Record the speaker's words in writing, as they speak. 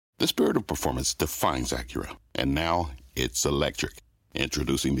The spirit of performance defines Acura, and now it's electric.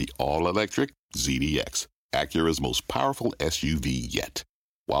 Introducing the all-electric ZDX, Acura's most powerful SUV yet.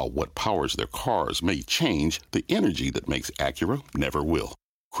 While what powers their cars may change, the energy that makes Acura never will.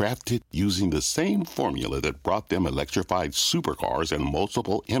 Crafted using the same formula that brought them electrified supercars and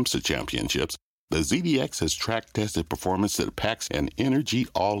multiple IMSA championships, the ZDX has track-tested performance that packs an energy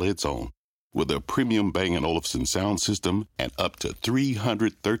all its own. With a premium Bang & Olufsen sound system and up to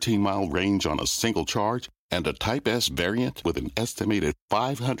 313-mile range on a single charge, and a Type S variant with an estimated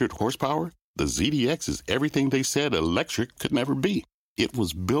 500 horsepower, the ZDX is everything they said electric could never be. It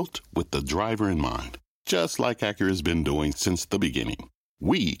was built with the driver in mind, just like Acura's been doing since the beginning.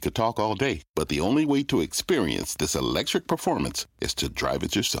 We could talk all day, but the only way to experience this electric performance is to drive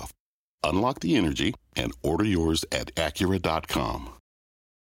it yourself. Unlock the energy and order yours at Acura.com.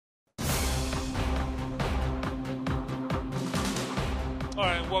 All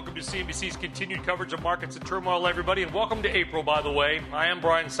right, welcome to CNBC's continued coverage of markets and turmoil, everybody, and welcome to April, by the way. I am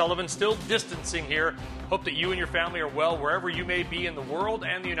Brian Sullivan, still distancing here. Hope that you and your family are well wherever you may be in the world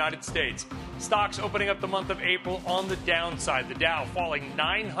and the United States. Stocks opening up the month of April on the downside. The Dow falling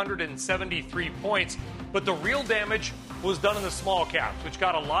 973 points, but the real damage was done in the small caps, which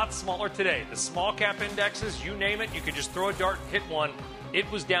got a lot smaller today. The small cap indexes, you name it, you could just throw a dart and hit one. It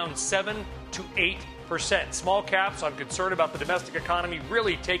was down 7 to 8%. Small caps, I'm concerned about the domestic economy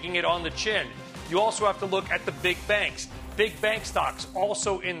really taking it on the chin. You also have to look at the big banks. Big bank stocks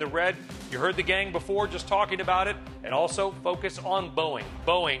also in the red. You heard the gang before just talking about it. And also focus on Boeing.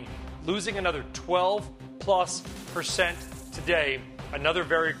 Boeing losing another 12+% today. Another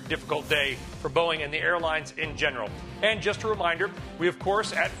very difficult day for Boeing and the airlines in general. And just a reminder, we, of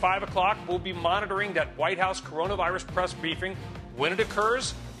course, at 5 o'clock, will be monitoring that White House coronavirus press briefing when it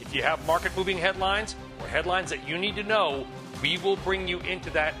occurs. If you have market-moving headlines or headlines that you need to know, we will bring you into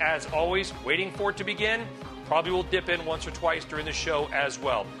that as always. Waiting for it to begin. Probably will dip in once or twice during the show as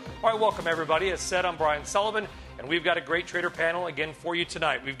well. All right, welcome, everybody. As said, I'm Brian Sullivan, and we've got a great trader panel again for you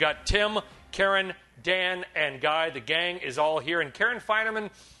tonight. We've got Tim, Karen, Dan, and Guy. The gang is all here. And Karen Feinerman,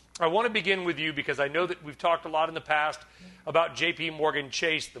 I want to begin with you because I know that we've talked a lot in the past about J.P. Morgan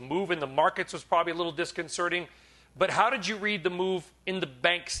Chase. The move in the markets was probably a little disconcerting. But how did you read the move in the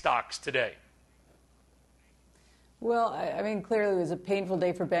bank stocks today? Well, I mean, clearly it was a painful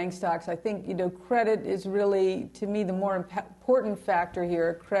day for bank stocks. I think, credit is really, to me, the more important factor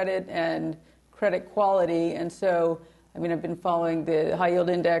here, credit and credit quality. And so, I mean, I've been following the high yield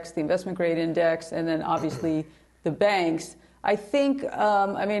index, the investment grade index, and then obviously the banks. I think,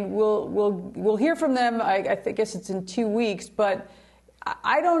 we'll hear from them. I guess it's in 2 weeks, but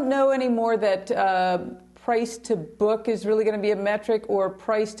I don't know anymore that price to book is really going to be a metric, or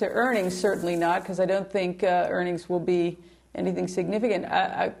price to earnings, certainly not, because I don't think earnings will be anything significant.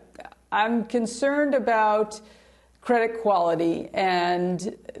 I'm concerned about credit quality,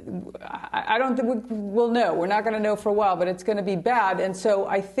 and I don't think we'll know. We're not going to know for a while, but it's going to be bad. And so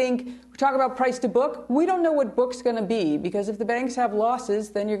I think we talk about price to book. We don't know what book's going to be, because if the banks have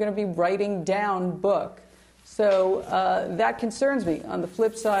losses, then you're going to be writing down book. So that concerns me. On the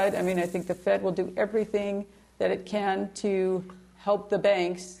flip side, I mean, I think the Fed will do everything that it can to help the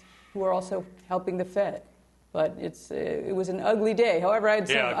banks, who are also helping the Fed. But it was an ugly day. However, I had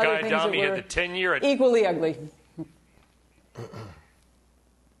some other things that were the 10-year equally ugly.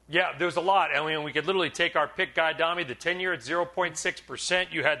 Yeah, there was a lot. I mean, we could literally take our pick, Guy Adami, the 10-year at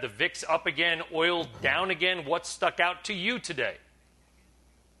 0.6%. You had the VIX up again, oil down again. What stuck out to you today?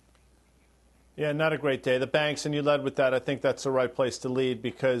 Yeah, not a great day. The banks, and you led with that, I think that's the right place to lead,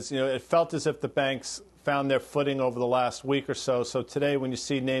 because, it felt as if the banks found their footing over the last week or so. So today, when you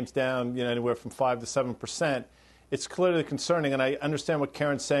see names down, anywhere from 5 to 7%, it's clearly concerning. And I understand what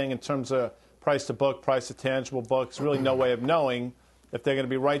Karen's saying in terms of price to book, price to tangible book. There's really no way of knowing if they're going to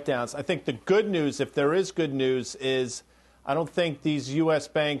be write-downs. I think the good news, if there is good news, is I don't think these U.S.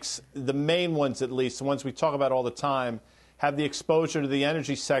 banks, the main ones at least, the ones we talk about all the time, have the exposure to the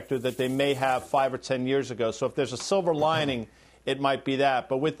energy sector that they may have 5 or 10 years ago. So if there's a silver lining, it might be that.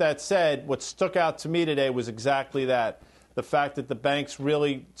 But with that said, what stuck out to me today was exactly that. The fact that the banks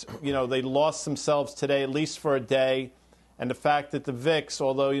really, they lost themselves today, at least for a day. And the fact that the VIX,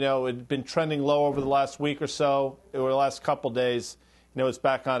 although, it had been trending low over the last week or so, or the last couple days, it's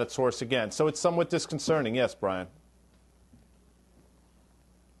back on its horse again. So it's somewhat disconcerting. Yes, Brian.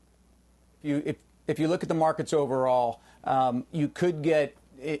 If you look at the markets overall, you could get,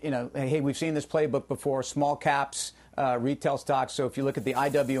 hey, we've seen this playbook before, small caps, retail stocks. So if you look at the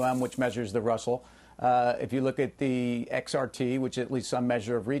IWM, which measures the Russell, if you look at the XRT, which is at least some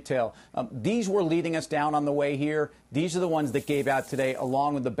measure of retail, these were leading us down on the way here. These are the ones that gave out today,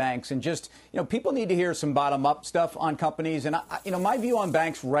 along with the banks. And just, people need to hear some bottom-up stuff on companies. And, my view on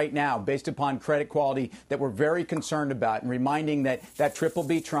banks right now, based upon credit quality that we're very concerned about, and reminding that triple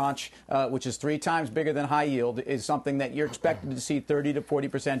B tranche, which is 3 times bigger than high yield, is something that you're expected to see 30 to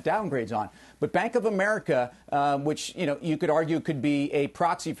 40% downgrades on. But Bank of America, which, you could argue could be a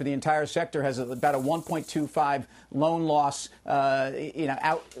proxy for the entire sector, has about a 1.25 loan loss,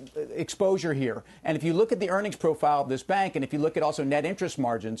 exposure here. And if you look at the earnings profile of this bank, and if you look at also net interest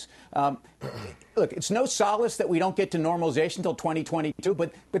margins, look, it's no solace that we don't get to normalization until 2022,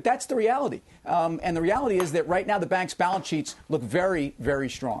 but that's the reality. And the reality is that right now the bank's balance sheets look very, very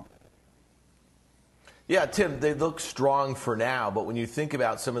strong. Yeah, Tim, they look strong for now, but when you think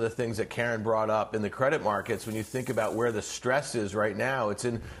about some of the things that Karen brought up in the credit markets, when you think about where the stress is right now, it's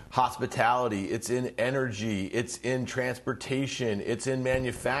in hospitality, it's in energy, it's in transportation, it's in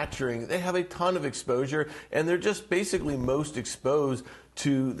manufacturing. They have a ton of exposure, and they're just basically most exposed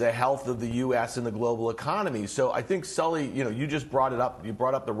to the health of the U.S. and the global economy. So I think, Sully, you just brought it up. You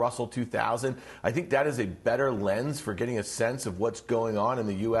brought up the Russell 2000. I think that is a better lens for getting a sense of what's going on in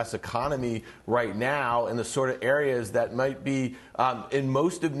the U.S. economy right now and the sort of areas that might be in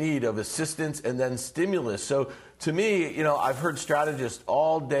most of need of assistance and then stimulus. So to me, I've heard strategists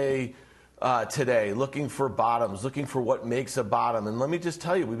all day today looking for bottoms, looking for what makes a bottom. And let me just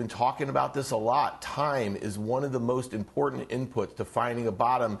tell you, we've been talking about this a lot. Time is one of the most important inputs to finding a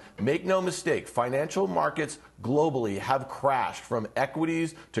bottom. Make no mistake, financial markets globally have crashed, from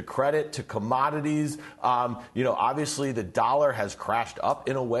equities to credit to commodities. Obviously the dollar has crashed up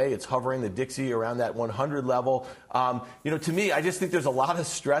in a way. It's hovering the Dixie around that 100 level. To me, I just think there's a lot of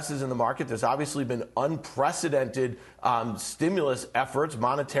stresses in the market. There's obviously been unprecedented stimulus efforts,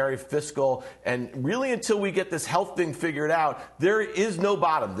 monetary, fiscal, and really until we get this health thing figured out, there is no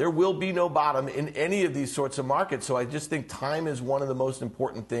bottom. There will be no bottom in any of these sorts of markets. So I just think time is one of the most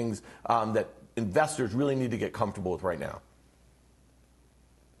important things that investors really need to get comfortable with right now.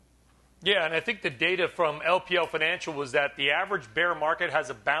 Yeah, and I think the data from LPL Financial was that the average bear market has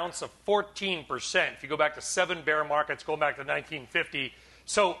a bounce of 14%. If you go back to 7 bear markets, going back to 1950.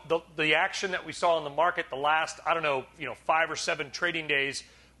 So the action that we saw in the market the last, 5 or 7 trading days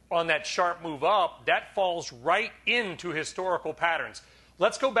on that sharp move up, that falls right into historical patterns.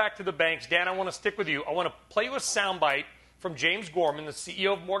 Let's go back to the banks. Dan, I want to stick with you. I want to play you a soundbite from James Gorman, the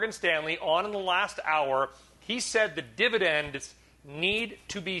CEO of Morgan Stanley, on in the last hour. He said the dividends need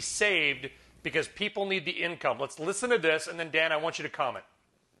to be saved because people need the income. Let's listen to this, and then, Dan, I want you to comment.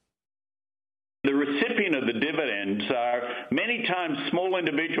 The recipient of the dividends are many times small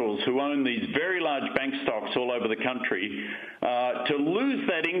individuals who own these very large bank stocks all over the country. To lose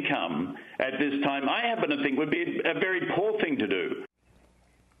that income at this time, I happen to think would be a very poor thing to do.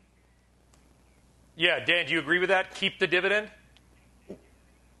 Yeah, Dan, do you agree with that? Keep the dividend?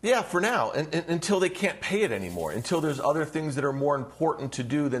 Yeah, for now, and until they can't pay it anymore, until there's other things that are more important to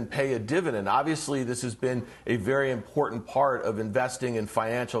do than pay a dividend. Obviously, this has been a very important part of investing in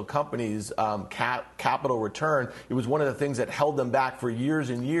financial companies, capital return. It was one of the things that held them back for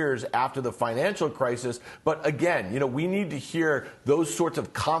years and years after the financial crisis. But again, we need to hear those sorts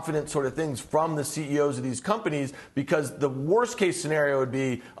of confident sort of things from the CEOs of these companies, because the worst case scenario would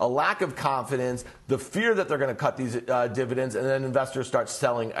be a lack of confidence, the fear that they're going to cut these dividends, and then investors start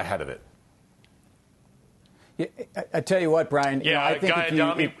selling ahead of it. Yeah, I tell you what, Brian. Yeah, I think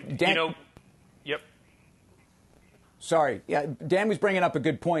Yep. Sorry. Yeah, Dan was bringing up a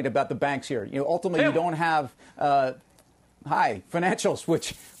good point about the banks here. Ultimately, you don't have financials,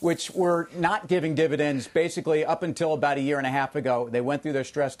 which were not giving dividends basically up until about a year and a half ago. They went through their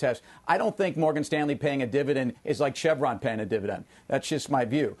stress test. I don't think Morgan Stanley paying a dividend is like Chevron paying a dividend. That's just my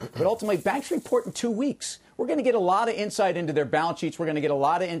view. But ultimately, banks report in 2 weeks. We're going to get a lot of insight into their balance sheets. We're going to get a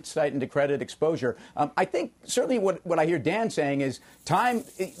lot of insight into credit exposure. I think certainly what I hear Dan saying is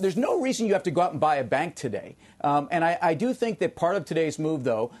there's no reason you have to go out and buy a bank today. And I do think that part of today's move,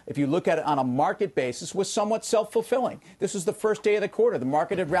 though, if you look at it on a market basis, was somewhat self-fulfilling. This was the first day of the quarter. The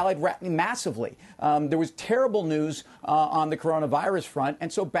market had rallied massively. There was terrible news on the coronavirus front.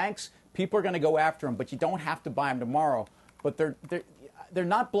 And so banks, people are going to go after them. But you don't have to buy them tomorrow. But they're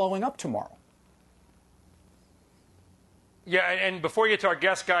not blowing up tomorrow. Yeah, and before you get to our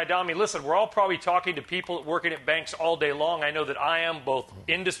guest, Guy Adami, listen, we're all probably talking to people working at banks all day long. I know that I am, both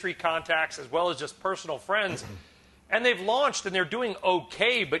industry contacts as well as just personal friends. And they've launched and they're doing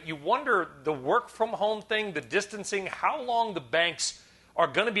okay, but you wonder the work from home thing, the distancing, how long the banks are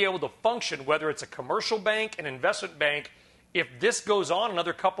going to be able to function, whether it's a commercial bank, an investment bank. If this goes on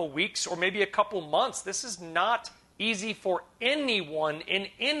another couple weeks or maybe a couple months, this is not easy for anyone in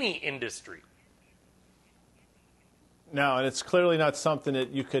any industry. No, and it's clearly not something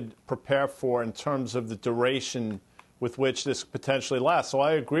that you could prepare for in terms of the duration with which this potentially lasts. So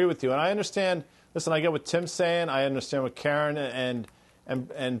I agree with you, and I understand. Listen, I get what Tim's saying. I understand what Karen and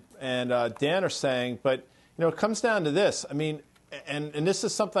Dan are saying, but it comes down to this. I mean, and this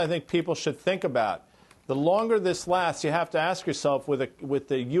is something I think people should think about. The longer this lasts, you have to ask yourself, with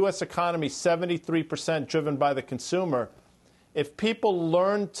the U.S. economy 73% driven by the consumer, if people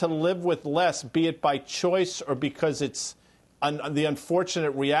learn to live with less, be it by choice or because it's the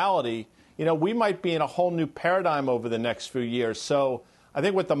unfortunate reality, we might be in a whole new paradigm over the next few years. So I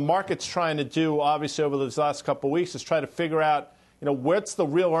think what the market's trying to do, obviously, over these last couple of weeks is try to figure out, what's the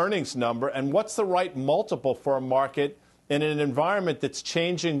real earnings number and what's the right multiple for a market in an environment that's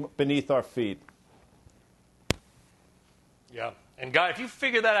changing beneath our feet. Yeah. And, Guy, if you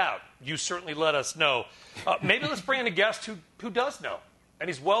figure that out, you certainly let us know. Maybe let's bring in a guest who does know, and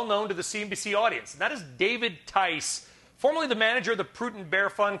he's well known to the CNBC audience, and that is David Tice, formerly the manager of the Prudent Bear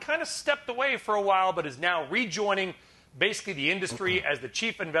Fund, kind of stepped away for a while, but is now rejoining basically the industry as the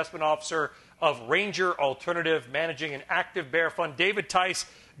chief investment officer of Ranger Alternative, managing an active bear fund. David Tice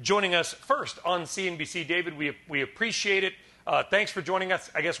joining us first on CNBC. David, we appreciate it. Thanks for joining us.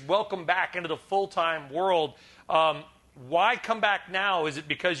 I guess welcome back into the full-time world. Why come back now? Is it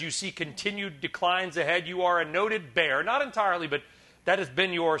because you see continued declines ahead? You are a noted bear, not entirely, but that has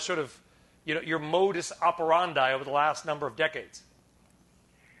been your sort of, your modus operandi over the last number of decades.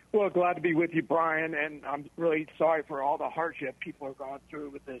 Well, glad to be with you, Brian, and I'm really sorry for all the hardship people are going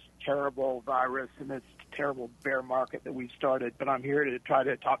through with this terrible virus and this terrible bear market that we've started, but I'm here to try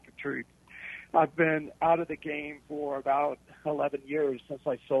to talk the truth. I've been out of the game for about 11 years since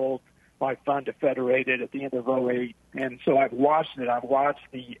I sold my fund to Federated at the end of 2008, and so I've watched it. I've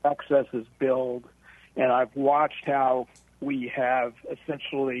watched the excesses build, and I've watched how we have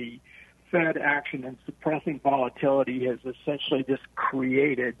essentially Fed action and suppressing volatility has essentially just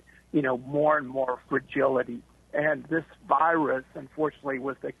created, more and more fragility. And this virus, unfortunately,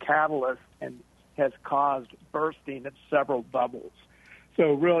 was the catalyst and has caused bursting of several bubbles.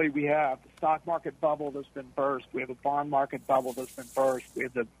 So really we have the stock market bubble that's been burst. We have a bond market bubble that's been burst. We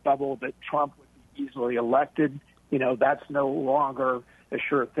have the bubble that Trump would be easily elected. That's no longer a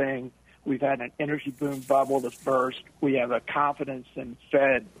sure thing. We've had an energy boom bubble that's burst. We have a confidence in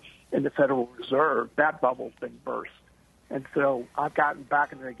the Federal Reserve. That bubble's been burst. And so I've gotten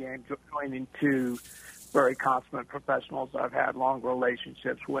back into the game, joining two very consummate professionals I've had long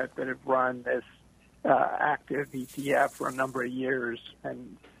relationships with that have run this active ETF for a number of years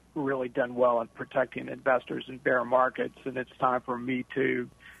and really done well in protecting investors in bear markets. And it's time for me to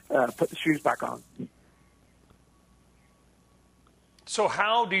put the shoes back on. So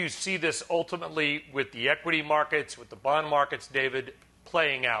how do you see this ultimately with the equity markets, with the bond markets, David,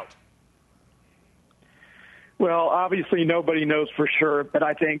 playing out? Well, obviously nobody knows for sure, but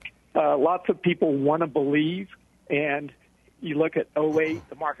I think lots of people want to believe. And you look at 2008,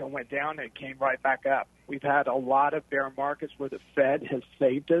 the market went down and it came right back up. We've had a lot of bear markets where the Fed has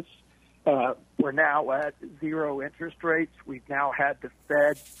saved us. We're now at zero interest rates. We've now had the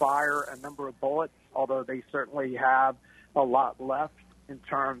Fed fire a number of bullets, although they certainly have a lot left in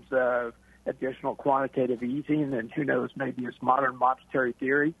terms of additional quantitative easing and who knows, maybe it's modern monetary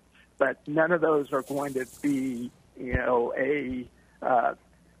theory. But none of those are going to be,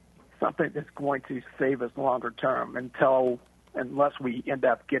 something that's going to save us longer term unless we end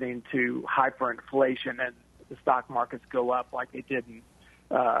up getting to hyperinflation and the stock markets go up like they did in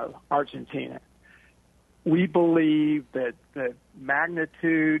Argentina. We believe that the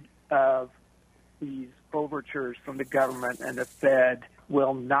magnitude of these overtures from the government and the Fed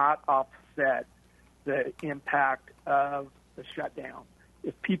will not offset the impact of the shutdown.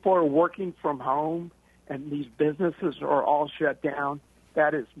 If people are working from home and these businesses are all shut down,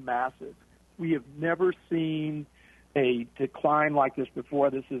 that is massive. We have never seen a decline like this before.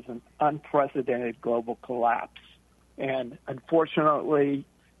 This is an unprecedented global collapse. And unfortunately,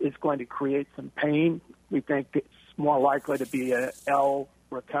 it's going to create some pain. We think it's more likely to be a L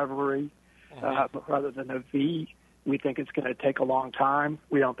recovery rather than a V. We think it's going to take a long time.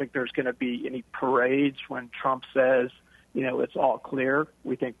 We don't think there's going to be any parades when Trump says, it's all clear.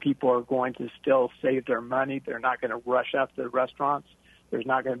 We think people are going to still save their money. They're not going to rush out to the restaurants. There's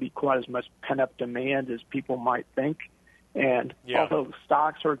not going to be quite as much pent-up demand as people might think. And although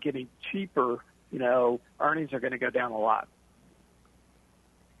stocks are getting cheaper, earnings are going to go down a lot.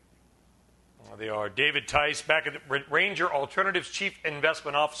 Well, they are. David Tice, back at Ranger Alternatives Chief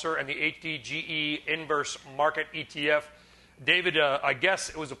Investment Officer and the HDGE Inverse Market ETF. David, I guess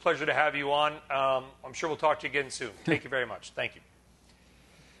it was a pleasure to have you on. I'm sure we'll talk to you again soon. Thank you very much. Thank you.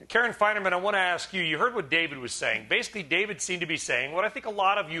 Karen Feinerman, I want to ask you, you heard what David was saying. Basically, David seemed to be saying what I think a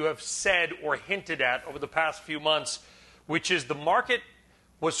lot of you have said or hinted at over the past few months, which is the market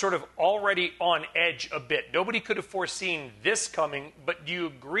was sort of already on edge a bit. Nobody could have foreseen this coming, but do you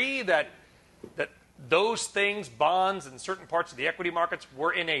agree that those things, bonds and certain parts of the equity markets,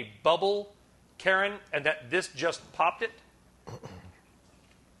 were in a bubble, Karen, and that this just popped it?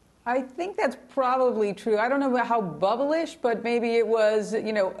 I think that's probably true. I don't know about how bubblish, but maybe it was,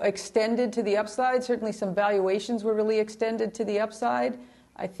 extended to the upside. Certainly some valuations were really extended to the upside.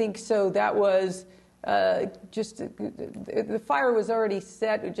 I think so. That was the fire was already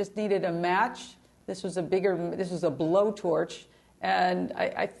set. It just needed a match. This was a blowtorch. And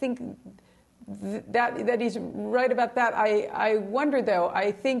I think that he's right about that. I wonder, though,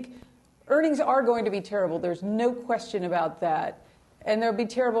 I think earnings are going to be terrible. There's no question about that. And they'll be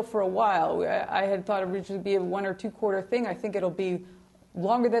terrible for a while. I had thought originally it'd be a 1 or 2 quarter thing. I think it'll be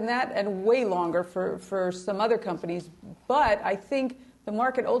longer than that and way longer for some other companies. But I think the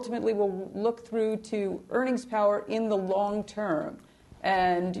market ultimately will look through to earnings power in the long term.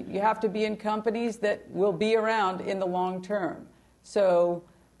 And you have to be in companies that will be around in the long term. So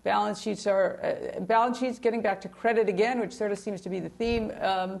balance sheets, getting back to credit again, which sort of seems to be the theme.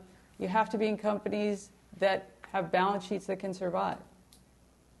 You have to be in companies that have balance sheets that can survive.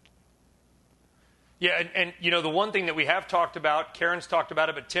 Yeah, and the one thing that we have talked about, Karen's talked about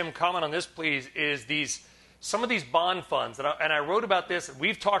it, but Tim, comment on this, please, is some of these bond funds, and I wrote about this, and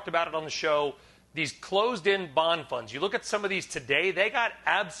we've talked about it on the show, these closed-in bond funds. You look at some of these today, they got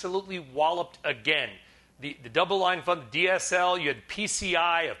absolutely walloped again. The double line fund, the DSL, you had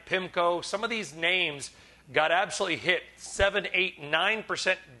PCI of PIMCO. Some of these names got absolutely hit 7, 8,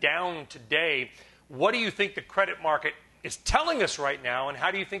 9% down today. What do you think the credit market is telling us right now, and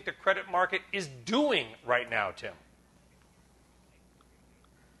how do you think the credit market is doing right now, Tim?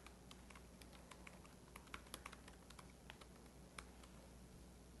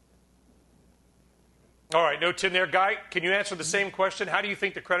 All right, no Tim there. Guy, can you answer the same question? How do you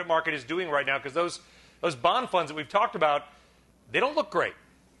think the credit market is doing right now? Because those bond funds that we've talked about, they don't look great.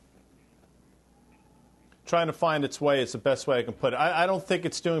 Trying to find its way is the best way I can put it. I don't think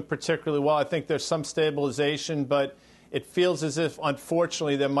it's doing particularly well. I think there's some stabilization, but it feels as if,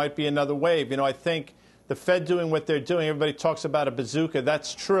 unfortunately, there might be another wave. I think the Fed doing what they're doing, everybody talks about a bazooka.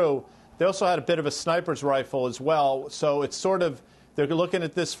 That's true. They also had a bit of a sniper's rifle as well. So it's sort of, they're looking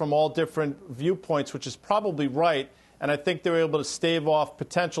at this from all different viewpoints, which is probably right. And I think they were able to stave off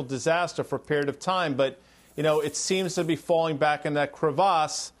potential disaster for a period of time. But, it seems to be falling back in that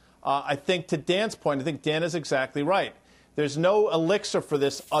crevasse. I think to Dan's point, I think Dan is exactly right. There's no elixir for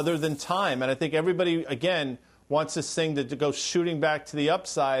this other than time. And I think everybody, again, wants this thing to go shooting back to the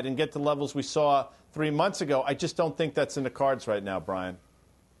upside and get to levels we saw 3 months ago. I just don't think that's in the cards right now, Brian.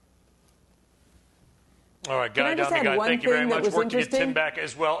 All right, Guy down the guy. Thank you very much. Work to get Tim back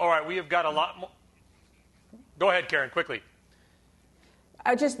as well. All right, we have got a lot more. Go ahead, Karen, quickly.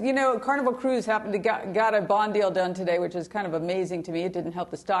 I just, Carnival Cruise happened to got a bond deal done today, which is kind of amazing to me. It didn't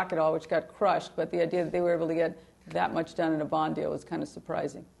help the stock at all, which got crushed. But the idea that they were able to get that much done in a bond deal was kind of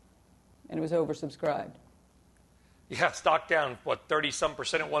surprising. And it was oversubscribed. Yeah, stock down,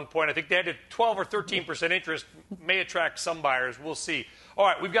 30-some% at one point. I think they had a 12 or 13% interest. May attract some buyers. We'll see. All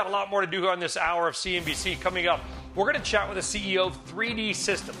right, we've got a lot more to do here on this hour of CNBC. Coming up, we're going to chat with the CEO of 3D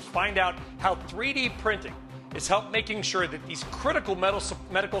Systems, find out how 3D printing is making sure that these critical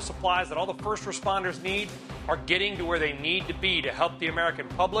medical supplies that all the first responders need are getting to where they need to be to help the American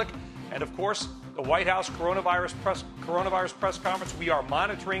public. And, of course, the White House coronavirus press conference, we are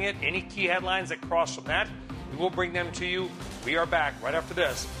monitoring it. Any key headlines that cross from that, we will bring them to you. We are back right after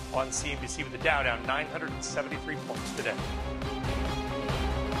this on CNBC with the Dow down 973 points today.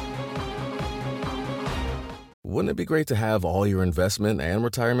 Wouldn't it be great to have all your investment and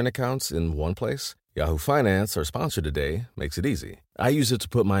retirement accounts in one place? Yahoo Finance, our sponsor today, makes it easy. I use it to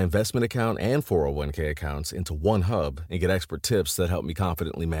put my investment account and 401k accounts into one hub and get expert tips that help me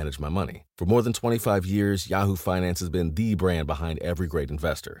confidently manage my money. For more than 25 years, Yahoo Finance has been the brand behind every great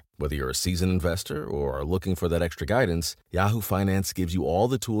investor. Whether you're a seasoned investor or are looking for that extra guidance, Yahoo Finance gives you all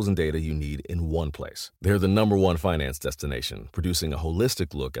the tools and data you need in one place. They're the #1 finance destination, producing a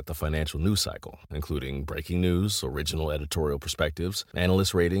holistic look at the financial news cycle, including breaking news, original editorial perspectives,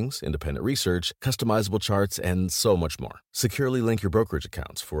 analyst ratings, independent research, customizable charts, and so much more. Securely link your brokerage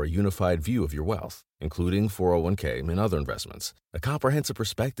accounts for a unified view of your wealth, including 401k and other investments. A comprehensive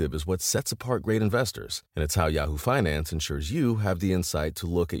perspective is what sets apart great investors, and it's how Yahoo Finance ensures you have the insight to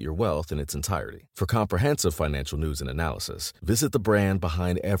look at your wealth in its entirety. For comprehensive financial news and analysis, visit the brand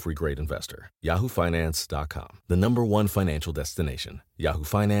behind every great investor, yahoofinance.com, the #1 financial destination,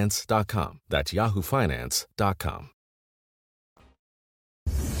 yahoofinance.com. That's yahoofinance.com.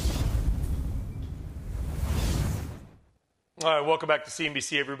 All right, welcome back to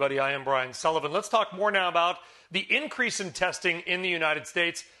CNBC, everybody. I am Brian Sullivan. Let's talk more now about the increase in testing in the United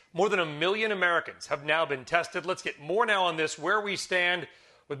States. More than 1 million Americans have now been tested. Let's get more now on this, where we stand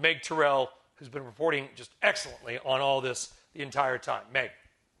with Meg Terrell, who's been reporting just excellently on all this the entire time. Meg.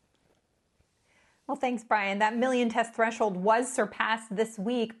 Well, thanks, Brian. That million test threshold was surpassed this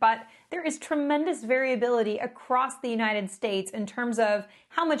week, but there is tremendous variability across the United States in terms of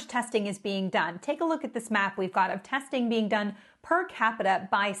how much testing is being done. Take a look at this map we've got of testing being done per capita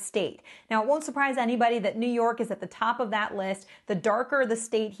by state. Now, it won't surprise anybody that New York is at the top of that list. The darker the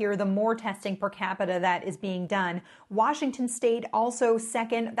state here, the more testing per capita that is being done. Washington State also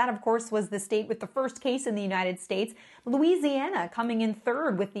second. That, of course, was the state with the first case in the United States. Louisiana coming in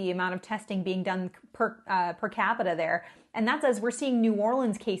third with the amount of testing being done per capita there. And that's as we're seeing New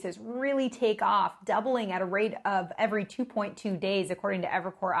Orleans cases really take off, doubling at a rate of every 2.2 days, according to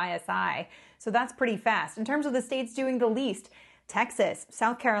Evercore ISI. So that's pretty fast. In terms of the states doing the least, Texas,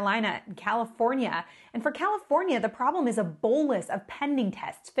 South Carolina, and California. And for California, the problem is a bolus of pending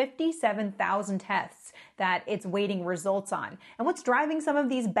tests, 57,000 tests that it's waiting results on. And what's driving some of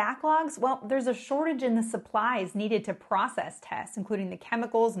these backlogs? Well, there's a shortage in the supplies needed to process tests, including the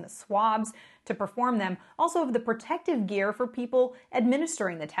chemicals and the swabs to perform them, also of the protective gear for people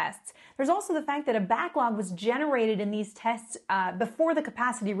administering the tests. There's also the fact that a backlog was generated in these tests before the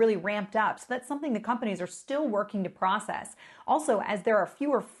capacity really ramped up. So that's something the companies are still working to process. Also, as there are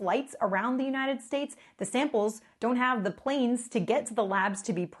fewer flights around the United States, the samples don't have the planes to get to the labs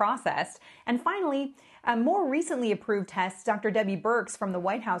to be processed. And finally, more recently approved tests, Dr. Debbie Birx from the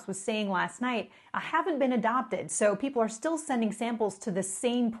White House was saying last night, haven't been adopted. So people are still sending samples to the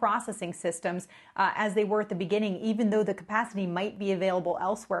same processing systems as they were at the beginning, even though the capacity might be available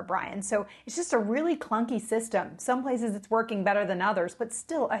elsewhere, Brian. So it's just a really clunky system. Some places it's working better than others, but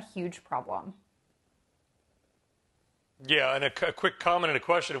still a huge problem. Yeah, and a quick comment and a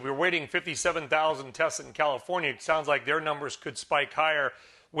question. If we're waiting 57,000 tests in California, it sounds like their numbers could spike higher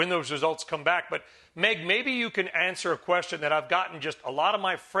when those results come back. But Meg, maybe you can answer a question that I've gotten just a lot of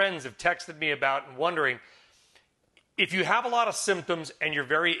my friends have texted me about and wondering, if you have a lot of symptoms and you're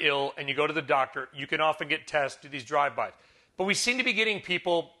very ill and you go to the doctor, you can often get tests, do these drive-bys. But we seem to be getting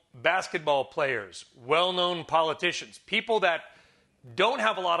people, basketball players, well-known politicians, people that don't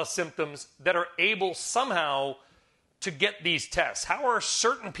have a lot of symptoms that are able somehow to get these tests. How are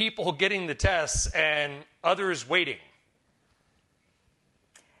certain people getting the tests and others waiting?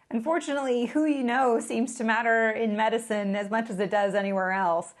 Unfortunately, who you know seems to matter in medicine as much as it does anywhere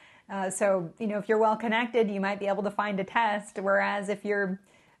else. So, if you're well connected, you might be able to find a test. Whereas if you're,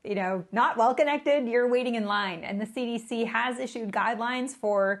 not well connected, you're waiting in line. And the CDC has issued guidelines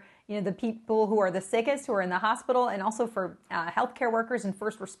for, the people who are the sickest, who are in the hospital, and also for healthcare workers and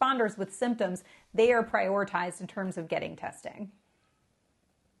first responders with symptoms. They are prioritized in terms of getting testing.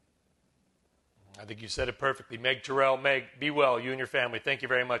 I think you said it perfectly. Meg Terrell. Meg, be well, you and your family. Thank you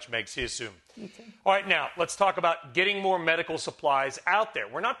very much, Meg. See you soon. You too. All right, now, let's talk about getting more medical supplies out there.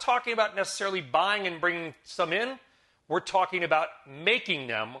 We're not talking about necessarily buying and bringing some in. We're talking about making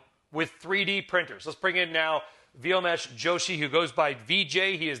them with 3D printers. Let's bring in now Vyomesh Joshi, who goes by VJ.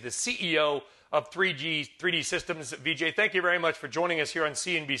 He is the CEO of 3D Systems. VJ, thank you very much for joining us here on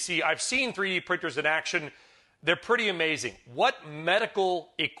CNBC. I've seen 3D printers in action. They're pretty amazing. What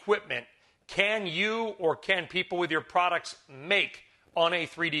medical equipment can you or can people with your products make on a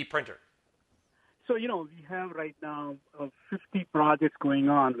 3D printer? So, we have right now 50 projects going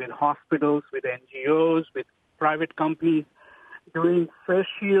on with hospitals, with NGOs, with private companies doing face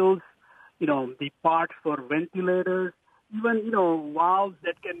shields, the parts for ventilators, even, valves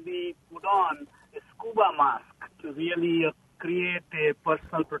that can be put on a scuba mask to really create a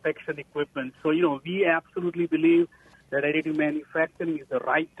personal protection equipment. So, we absolutely believe that additive manufacturing is the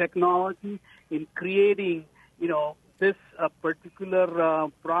right technology in creating, this particular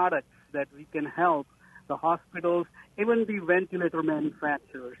products that we can help the hospitals, even the ventilator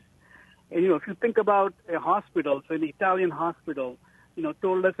manufacturers. And, if you think about a hospital, so an Italian hospital,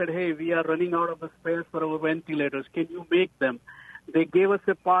 told us that, hey, we are running out of the space for our ventilators. Can you make them? They gave us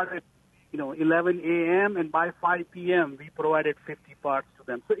a part at, 11 a.m., and by 5 p.m., we provided 50 parts to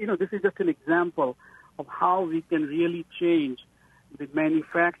them. So, this is just an example of how we can really change the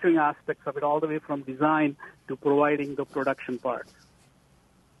manufacturing aspects of it, all the way from design to providing the production parts.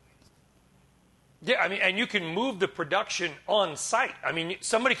 Yeah, I mean, and you can move the production on site. I mean,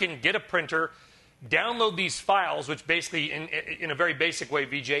 somebody can get a printer, download these files, which basically, in a very basic way,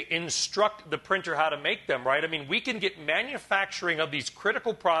 Vijay, instruct the printer how to make them, right? I mean, we can get manufacturing of these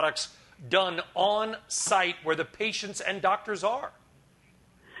critical products done on site where the patients and doctors are.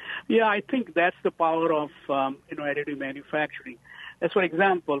 Yeah, I think that's the power of additive manufacturing. As for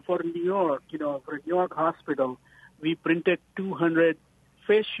example, for New York, for a New York hospital, we printed 200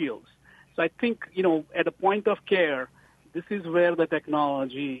 face shields. So I think, at a point of care, this is where the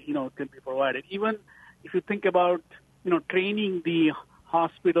technology, can be provided. Even if you think about, training the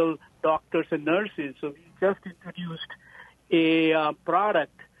hospital doctors and nurses. So we just introduced a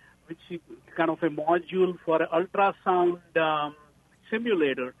product, which is kind of a module for an ultrasound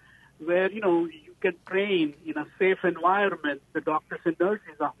simulator, where, you can train in a safe environment the doctors and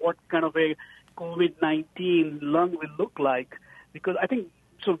nurses on what kind of a COVID-19 lung will look like. Because I think,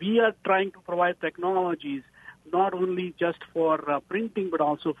 so we are trying to provide technologies not only just for printing, but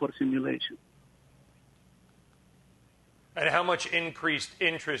also for simulation. And how much increased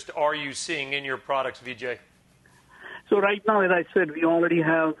interest are you seeing in your products, Vijay? So right now, as I said, we already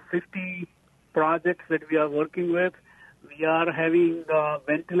have 50 projects that we are working with. We are having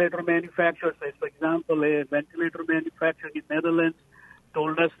ventilator manufacturers. For example, a ventilator manufacturer in Netherlands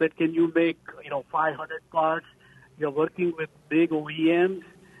told us that can you make 500 parts. We are working with big OEMs.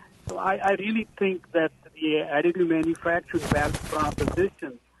 So I really think that the additive manufacturing value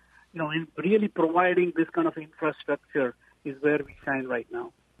proposition, in really providing this kind of infrastructure is where we shine right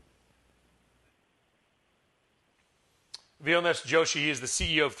now. Vyomesh Joshi is the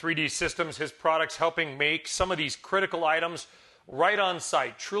CEO of 3D Systems. His products helping make some of these critical items right on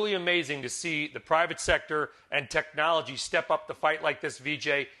site. Truly amazing to see the private sector and technology step up the fight like this,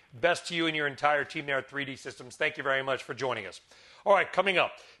 Vijay. Best to you and your entire team there at 3D Systems. Thank you very much for joining us. All right, coming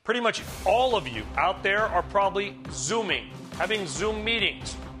up, pretty much all of you out there are probably Zooming, having Zoom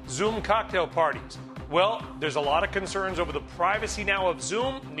meetings, Zoom cocktail parties. Well, there's a lot of concerns over the privacy now of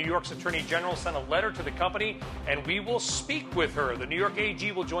Zoom. New York's Attorney General sent a letter to the company, and we will speak with her. The New York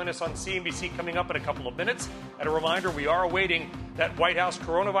AG will join us on CNBC coming up in a couple of minutes. And a reminder, we are awaiting that White House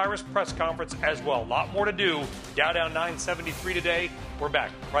coronavirus press conference as well. A lot more to do. Dow down 973 today. We're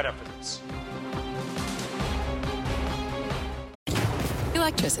back right after this.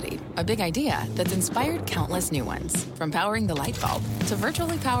 Electricity, a big idea that's inspired countless new ones. From powering the light bulb to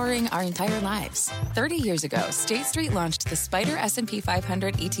virtually powering our entire lives. 30 years ago, State Street launched the Spider S&P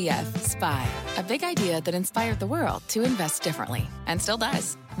 500 ETF, SPY. A big idea that inspired the world to invest differently. And still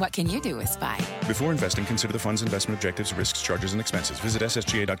does. What can you do with SPY? Before investing, consider the fund's investment objectives, risks, charges, and expenses. Visit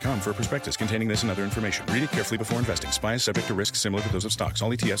ssga.com for a prospectus containing this and other information. Read it carefully before investing. SPY is subject to risks similar to those of stocks.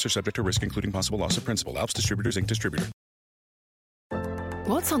 All ETFs are subject to risk, including possible loss of principal. Alps Distributors, Inc. Distributor.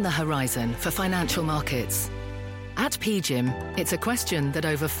 What's on the horizon for financial markets? At PGIM, it's a question that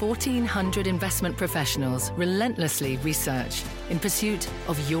over 1,400 investment professionals relentlessly research in pursuit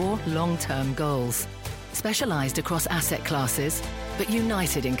of your long-term goals. Specialized across asset classes, but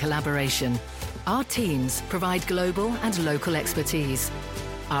united in collaboration, our teams provide global and local expertise.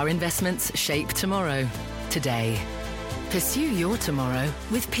 Our investments shape tomorrow, today. Pursue your tomorrow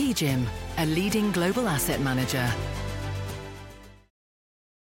with PGIM, a leading global asset manager.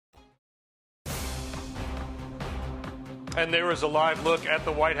 And there is a live look at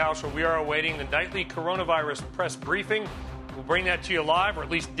the White House where we are awaiting the nightly coronavirus press briefing. We'll bring that to you live, or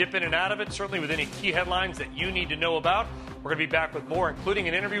at least dip in and out of it, certainly with any key headlines that you need to know about. We're going to be back with more, including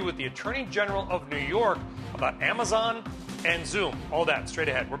an interview with the Attorney General of New York about Amazon and Zoom. All that straight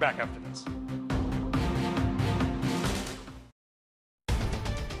ahead. We're back after this.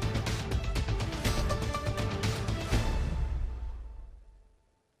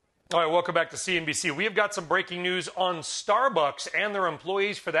 All right, welcome back to CNBC. We have got some breaking news on Starbucks and their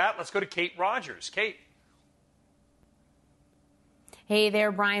employees. For that, let's go to Kate Rogers. Kate. Hey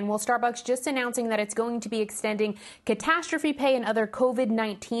there, Brian. Well, Starbucks just announcing that it's going to be extending catastrophe pay and other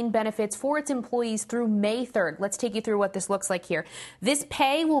COVID-19 benefits for its employees through May 3rd. Let's take you through what this looks like here. This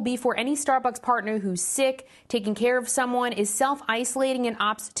pay will be for any Starbucks partner who's sick, taking care of someone, is self-isolating, and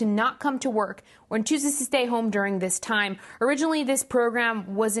opts to not come to work or chooses to stay home during this time. Originally, this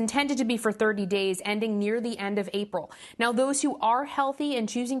program was intended to be for 30 days, ending near the end of April. Now, those who are healthy and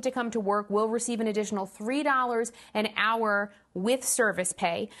choosing to come to work will receive an additional $3 an hour with service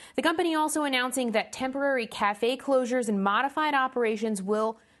pay. The company also announcing that temporary cafe closures and modified operations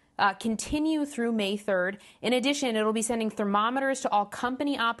will continue through May 3rd. In addition, it'll be sending thermometers to all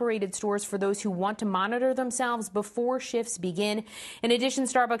company-operated stores for those who want to monitor themselves before shifts begin. In addition,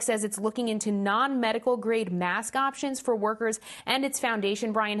 Starbucks says it's looking into non-medical grade mask options for workers, and its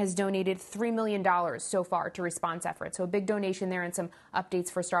foundation, Brian, has donated $3 million so far to response efforts. So a big donation there and some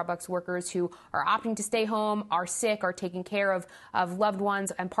updates for Starbucks workers who are opting to stay home, are sick, are taking care of loved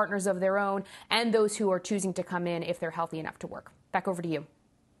ones and partners of their own, and those who are choosing to come in if they're healthy enough to work. Back over to you.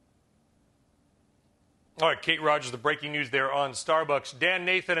 All right, Kate Rogers, the breaking news there on Starbucks. Dan,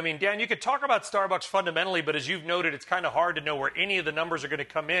 Nathan, I mean, Dan, you could talk about Starbucks fundamentally, but as you've noted, it's kind of hard to know where any of the numbers are going to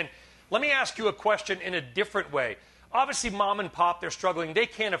come in. Let me ask you a question in a different way. Obviously, mom and pop, they're struggling. They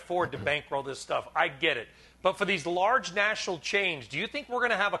can't afford to bankroll this stuff. I get it. But for these large national chains, do you think we're going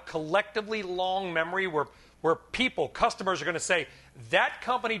to have a collectively long memory where people, customers are going to say, that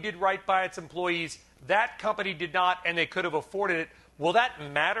company did right by its employees, that company did not, and they could have afforded it? Will that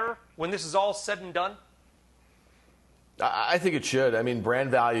matter when this is all said and done? I think it should. I mean,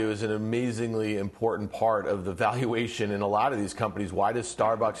 brand value is an amazingly important part of the valuation in a lot of these companies. Why does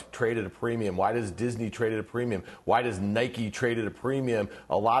Starbucks trade at a premium? Why does Disney trade at a premium? Why does Nike trade at a premium?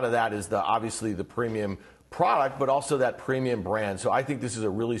 A lot of that is obviously the premium product, but also that premium brand. So I think this is a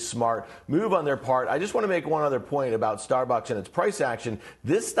really smart move on their part. I just want to make one other point about Starbucks and its price action.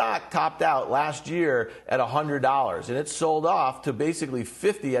 This stock topped out last year at $100, and it sold off to basically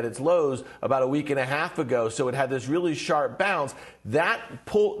 $50 at its lows about a week and a half ago. So it had this really sharp bounce. That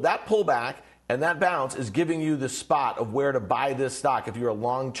pullback and that bounce is giving you the spot of where to buy this stock. If you're a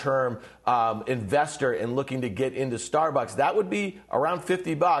long-term investor and looking to get into Starbucks, that would be around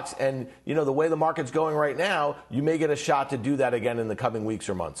 $50. And, you know, the way the market's going right now, you may get a shot to do that again in the coming weeks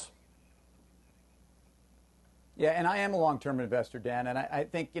or months. Yeah, and I am a long-term investor, Dan, and I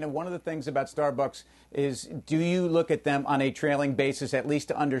think, you know, one of the things about Starbucks is, do you look at them on a trailing basis, at least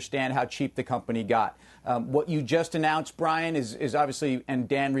to understand how cheap the company got? What you just announced, Brian, is obviously, and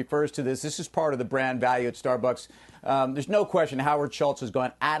Dan refers to this is part of the brand value at Starbucks. There's no question Howard Schultz has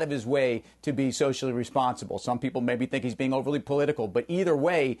gone out of his way to be socially responsible. Some people maybe think he's being overly political, but either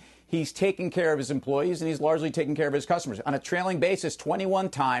way, he's taking care of his employees and he's largely taking care of his customers. On a trailing basis, 21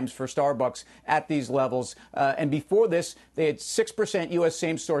 times for Starbucks at these levels. And before this, they had 6% U.S.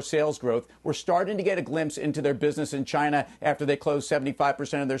 same-store sales growth. We're starting to get a glimpse into their business in China after they closed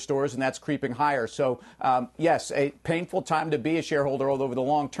 75% of their stores, and that's creeping higher. So, yes, a painful time to be a shareholder, although over the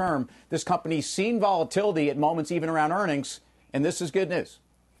long term, this company's seen volatility at moments even around earnings, and this is good news.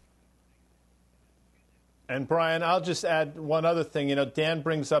 And, Brian, I'll just add one other thing. You know, Dan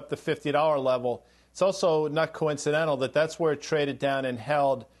brings up the $50 level. It's also not coincidental that that's where it traded down and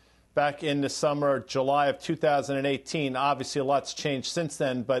held back in the summer, July of 2018. Obviously, a lot's changed since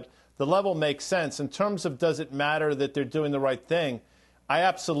then, but the level makes sense. In terms of does it matter that they're doing the right thing, I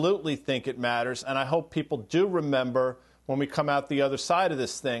absolutely think it matters, and I hope people do remember when we come out the other side of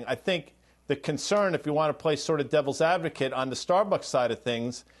this thing. I think the concern, if you want to play sort of devil's advocate on the Starbucks side of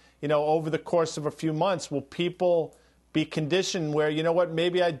things, you know, over the course of a few months, will people be conditioned where, you know what,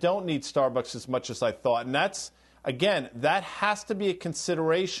 maybe I don't need Starbucks as much as I thought? And that's, again, that has to be a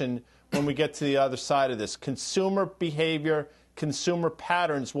consideration when we get to the other side of this. Consumer behavior, consumer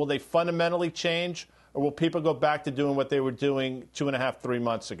patterns, will they fundamentally change, or will people go back to doing what they were doing 2.5, 3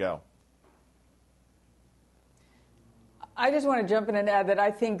 months ago? I just want to jump in and add that I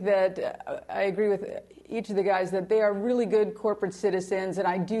think that I agree with each of the guys that they are really good corporate citizens, and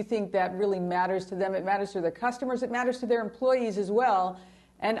I do think that really matters to them. It matters to their customers. It matters to their employees as well.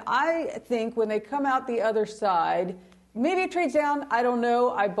 And I think when they come out the other side, maybe it trades down. I don't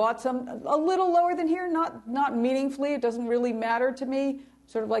know. I bought some a little lower than here, not meaningfully. It doesn't really matter to me.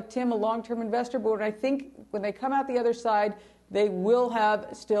 Sort of like Tim, a long-term investor. But when I think when they come out the other side, they will have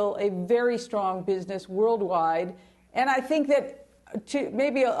still a very strong business worldwide. And I think that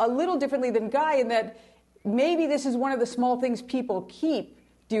maybe a little differently than Guy in that maybe this is one of the small things people keep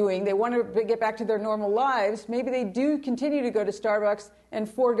doing. They want to get back to their normal lives. Maybe they do continue to go to Starbucks and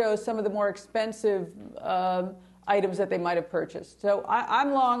forego some of the more expensive items that they might have purchased. So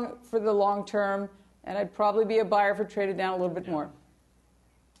I'm long for the long term, and I'd probably be a buyer for traded down a little bit more.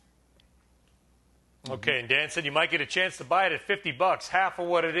 Okay, and Dan said you might get a chance to buy it at $50, half of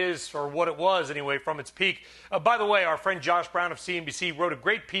what it is, or what it was anyway, from its peak. By the way, our friend Josh Brown of CNBC wrote a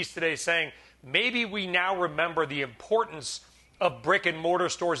great piece today saying maybe we now remember the importance of brick and mortar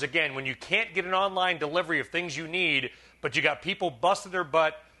stores again. When you can't get an online delivery of things you need, but you got people busting their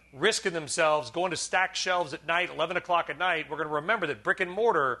butt, risking themselves, going to stack shelves at night, 11 o'clock at night, we're going to remember that brick and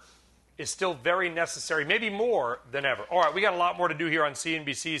mortar is still very necessary, maybe more than ever. All right, we got a lot more to do here on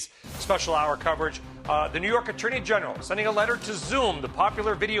CNBC's special hour coverage. The New York Attorney General sending a letter to Zoom, the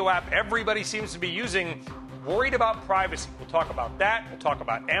popular video app everybody seems to be using, worried about privacy. We'll talk about that. We'll talk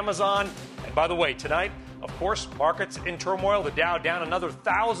about Amazon. And by the way, tonight, of course, markets in turmoil. The Dow down another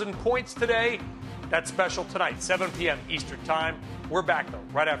 1,000 points today. That's special tonight, 7 p.m. Eastern Time. We're back, though,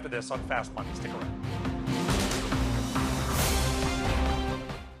 right after this on Fast Money. Stick around.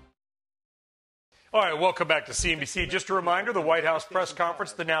 All right, welcome back to CNBC. Just a reminder, the White House press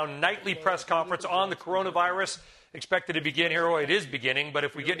conference, the now nightly press conference on the coronavirus, expected to begin here. Well, it is beginning, but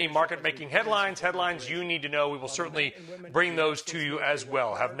if we get any market-making headlines you need to know, we will certainly bring those to you as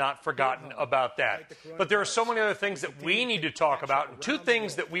well. Have not forgotten about that. But there are so many other things that we need to talk about, and two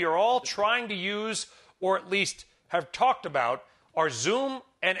things that we are all trying to use, or at least have talked about, are Zoom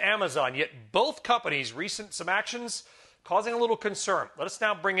and Amazon. Yet both companies' some actions causing a little concern. Let us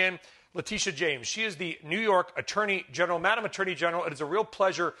now bring in Letitia James. She is the New York Attorney General. Madam Attorney General, it is a real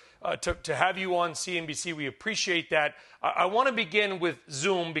pleasure to have you on CNBC. We appreciate that. I want to begin with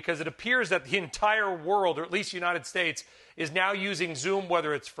Zoom because it appears that the entire world, or at least the United States, is now using Zoom,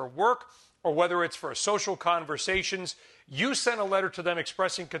 whether it's for work or whether it's for social conversations. You sent a letter to them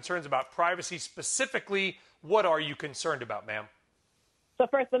expressing concerns about privacy. Specifically, what are you concerned about, ma'am? So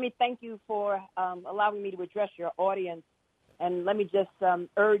first, let me thank you for allowing me to address your audience. And let me just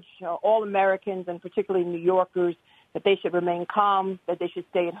urge all Americans, and particularly New Yorkers, that they should remain calm, that they should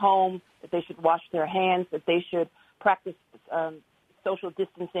stay at home, that they should wash their hands, that they should practice social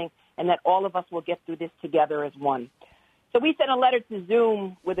distancing, and that all of us will get through this together as one. So we sent a letter to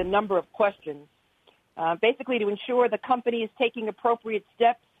Zoom with a number of questions, basically to ensure the company is taking appropriate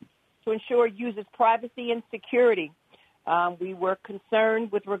steps to ensure users' privacy and security. We were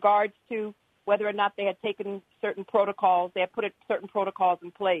concerned with regards to whether or not they had taken certain protocols, they had put certain protocols in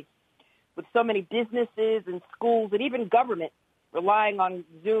place. With so many businesses and schools and even government relying on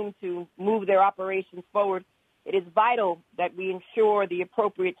Zoom to move their operations forward, it is vital that we ensure the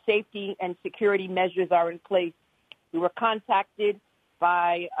appropriate safety and security measures are in place. We were contacted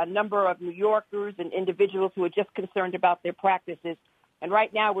by a number of New Yorkers and individuals who are just concerned about their practices. And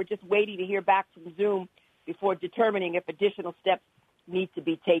right now we're just waiting to hear back from Zoom before determining if additional steps need to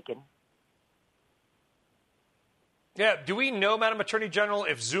be taken. Yeah, do we know, Madam Attorney General,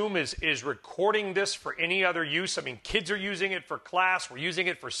 if Zoom is recording this for any other use? I mean, kids are using it for class. We're using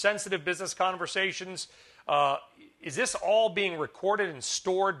it for sensitive business conversations. Is this all being recorded and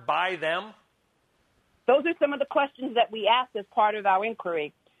stored by them? Those are some of the questions that we asked as part of our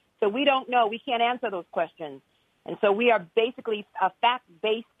inquiry. So we don't know. We can't answer those questions. And so we are basically a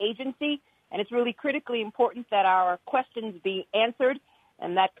fact-based agency, and it's really critically important that our questions be answered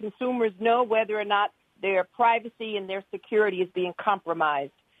and that consumers know whether or not their privacy and their security is being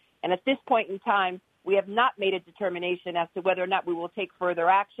compromised. And at this point in time, we have not made a determination as to whether or not we will take further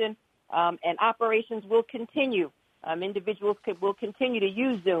action, and operations will continue. Individuals will continue to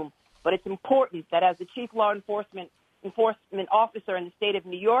use Zoom, but it's important that as the chief law enforcement officer in the state of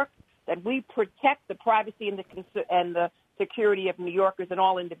New York, that we protect the privacy and the security of New Yorkers and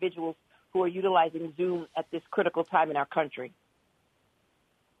all individuals who are utilizing Zoom at this critical time in our country.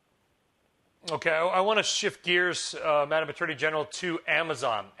 Okay, I want to shift gears, Madam Attorney General, to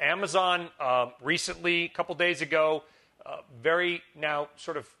Amazon. Amazon recently, a couple days ago, very now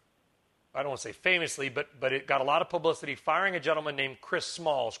sort of, I don't want to say famously, but it got a lot of publicity, firing a gentleman named Chris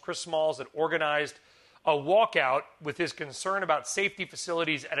Smalls. Chris Smalls had organized a walkout with his concern about safety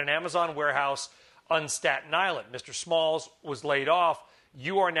facilities at an Amazon warehouse on Staten Island. Mr. Smalls was laid off.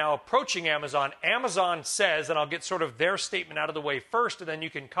 You are now approaching Amazon. Amazon says, and I'll get sort of their statement out of the way first, and then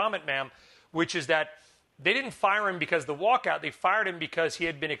you can comment, ma'am, which is that they didn't fire him because of the walkout. They fired him because he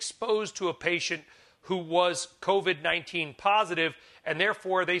had been exposed to a patient who was COVID-19 positive, and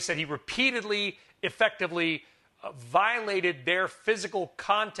therefore they said he repeatedly, effectively violated their physical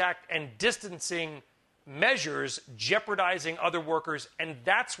contact and distancing measures, jeopardizing other workers, and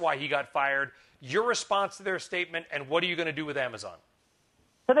that's why he got fired. Your response to their statement, and what are you going to do with Amazon?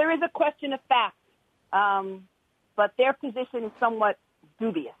 So there is a question of fact, but their position is somewhat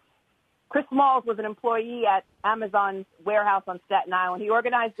dubious. Chris Smalls was an employee at Amazon's warehouse on Staten Island. He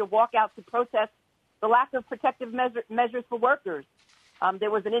organized a walkout to protest the lack of protective measures for workers. There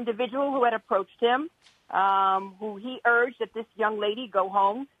was an individual who had approached him, who he urged that this young lady go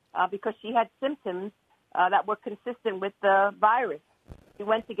home because she had symptoms that were consistent with the virus. She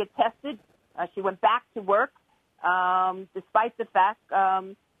went to get tested. She went back to work, despite the fact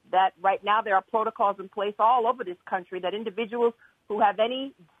that right now there are protocols in place all over this country that individuals who have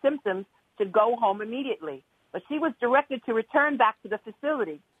any symptoms should go home immediately. But she was directed to return back to the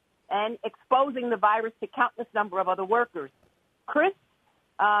facility. and exposing the virus to countless number of other workers. Chris,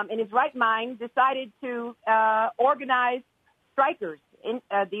 in his right mind, decided to organize strikers,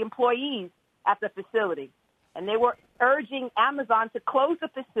 the employees at the facility. And they were urging Amazon to close the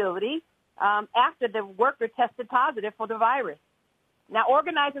facility after the worker tested positive for the virus. Now,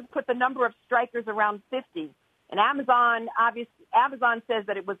 organizers put the number of strikers around 50, and Amazon says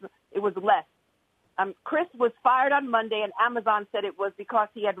that it was less. Chris was fired on Monday, and Amazon said it was because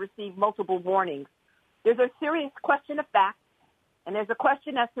he had received multiple warnings. There's a serious question of fact, and there's a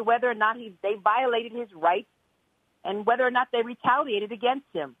question as to whether or not they violated his rights and whether or not they retaliated against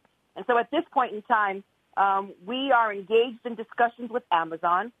him. And so at this point in time, we are engaged in discussions with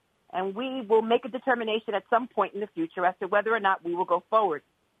Amazon, and we will make a determination at some point in the future as to whether or not we will go forward.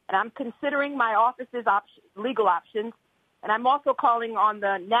 And I'm considering my office's legal options, and I'm also calling on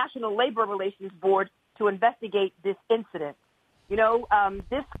the National Labor Relations Board to investigate this incident. You know,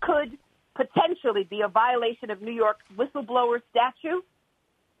 this could potentially be a violation of New York's whistleblower statute,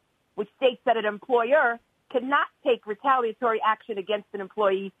 which states that an employer cannot take retaliatory action against an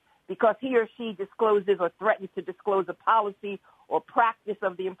employee because he or she discloses or threatens to disclose a policy or practice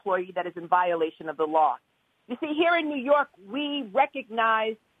of the employee that is in violation of the law. You see, here in New York, we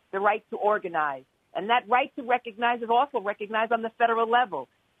recognize the right to organize, and that right to recognize is also recognized on the federal level.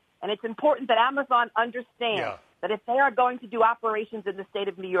 And it's important that Amazon understands that if they are going to do operations in the state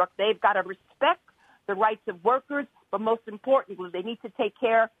of New York, they've got to respect the rights of workers, but most importantly, they need to take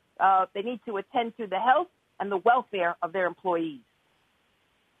care, they need to attend to the health and the welfare of their employees.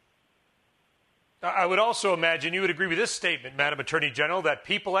 I would also imagine you would agree with this statement, Madam Attorney General, that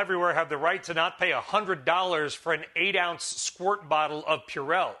people everywhere have the right to not pay $100 for an 8-ounce squirt bottle of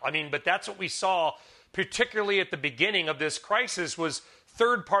Purell. I mean, but that's what we saw, particularly at the beginning of this crisis, was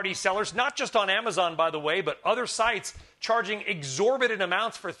third-party sellers, not just on Amazon, by the way, but other sites charging exorbitant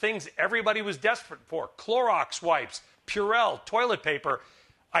amounts for things everybody was desperate for. Clorox wipes, Purell, toilet paper.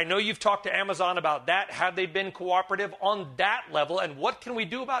 I know you've talked to Amazon about that. Have they been cooperative on that level? And what can we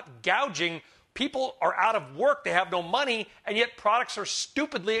do about gouging? People are out of work, they have no money, and yet products are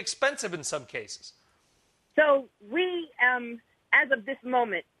stupidly expensive in some cases. So we, as of this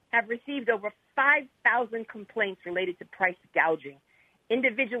moment, have received over 5,000 complaints related to price gouging.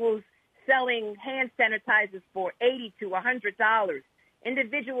 Individuals selling hand sanitizers for $80 to $100.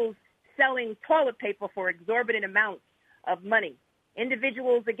 Individuals selling toilet paper for exorbitant amounts of money.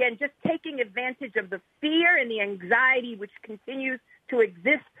 Individuals, again, just taking advantage of the fear and the anxiety which continues to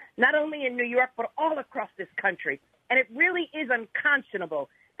exist not only in New York but all across this country. And it really is unconscionable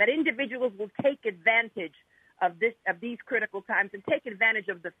that individuals will take advantage of these critical times and take advantage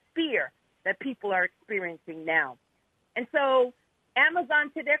of the fear that people are experiencing now. And so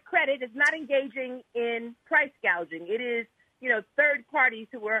Amazon, to their credit, is not engaging in price gouging. It is, third parties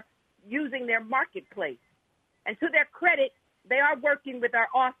who are using their marketplace. And to their credit, they are working with our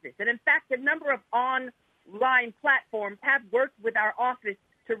office. And in fact, a number of online platforms have worked with our office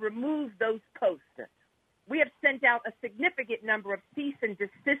to remove those posts. We have sent out a significant number of cease and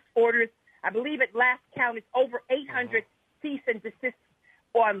desist orders. I believe at last count it's over 800 cease and desist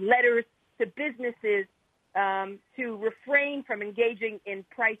on letters to businesses to refrain from engaging in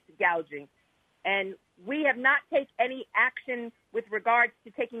price gouging. And we have not taken any action with regards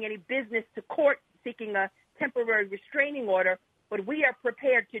to taking any business to court seeking a temporary restraining order, but we are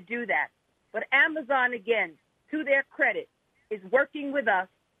prepared to do that. But Amazon, again, to their credit, is working with us,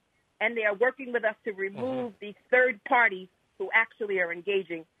 and they are working with us to remove these third parties who actually are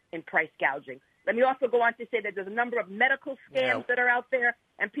engaging in price gouging. Let me also go on to say that there's a number of medical scams that are out there,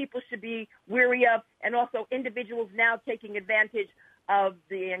 and people should be wary of, and also individuals now taking advantage of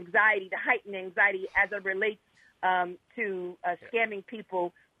the anxiety, the heightened anxiety as it relates to scamming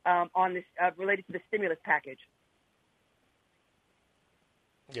people on this related to the stimulus package.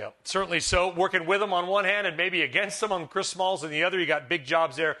 Yeah, certainly so. Working with them on one hand and maybe against them on Chris Smalls on the other. You got big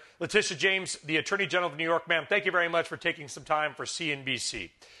jobs there. Letitia James, the Attorney General of New York, ma'am, thank you very much for taking some time for CNBC.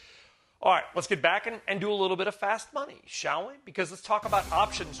 All right, let's get back and do a little bit of fast money, shall we? Because let's talk about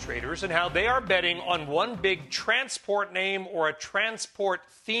options traders and how they are betting on one big transport name or a transport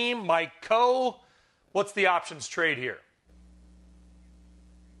theme. Mike Coe, what's the options trade here?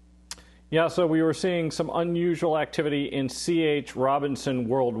 Yeah, so we were seeing some unusual activity in C.H. Robinson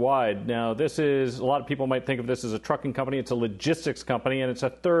Worldwide. Now, this is, a lot of people might think of this as a trucking company. It's a logistics company, and it's a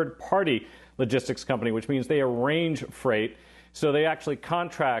third-party logistics company, which means they arrange freight. So they actually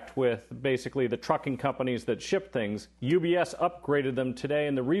contract with basically the trucking companies that ship things. UBS upgraded them today,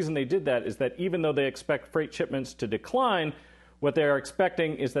 and the reason they did that is that even though they expect freight shipments to decline, what they are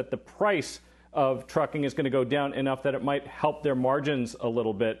expecting is that the price of trucking is going to go down enough that it might help their margins a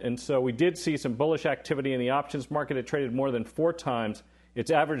little bit. And so we did see some bullish activity in the options market. It traded more than 4 times its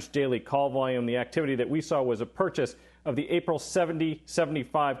average daily call volume. The activity that we saw was a purchase of the April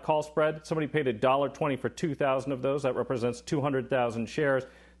 70-75 call spread. Somebody paid $1.20 for 2,000 of those. That represents 200,000 shares.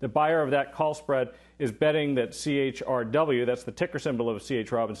 The buyer of that call spread is betting that CHRW, that's the ticker symbol of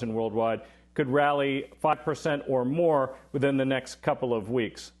CH Robinson Worldwide, could rally 5% or more within the next couple of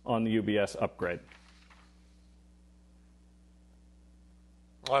weeks on the UBS upgrade.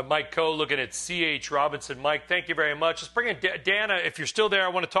 Mike Coe looking at C.H. Robinson. Mike, thank you very much. Let's bring in Dana. If you're still there, I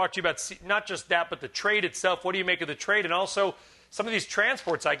want to talk to you about not just that, but the trade itself. What do you make of the trade? And also some of these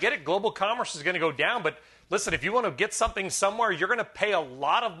transports. I get it. Global commerce is going to go down. But listen, if you want to get something somewhere, you're going to pay a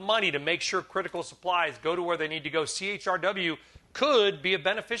lot of money to make sure critical supplies go to where they need to go. CHRW could be a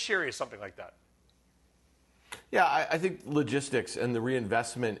beneficiary of something like that. Yeah, I think logistics and the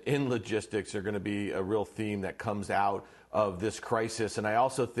reinvestment in logistics are going to be a real theme that comes out of this crisis. And I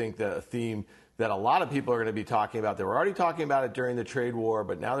also think that a theme that a lot of people are going to be talking about, they were already talking about it during the trade war,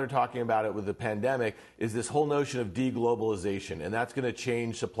 but now they're talking about it with the pandemic, is this whole notion of deglobalization. And that's going to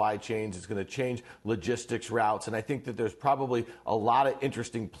change supply chains. It's going to change logistics routes. And I think that there's probably a lot of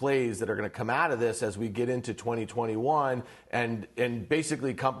interesting plays that are going to come out of this as we get into 2021 and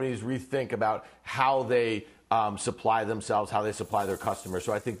basically companies rethink about how they supply themselves, how they supply their customers.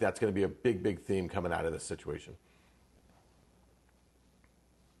 So I think that's going to be a big, big theme coming out of this situation.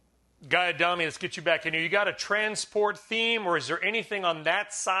 Guy Adami, let's get you back in here. You got a transport theme, or is there anything on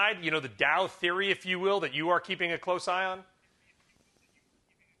that side, you know, the Dow theory, if you will, that you are keeping a close eye on?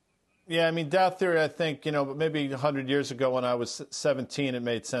 Yeah, I mean, Dow theory, I think, you know, maybe 100 years ago when I was 17, it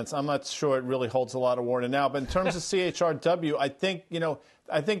made sense. I'm not sure it really holds a lot of water now. But in terms of CHRW, I think, you know,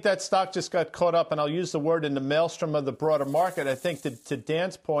 I think that stock just got caught up, and I'll use the word, in the maelstrom of the broader market. I think to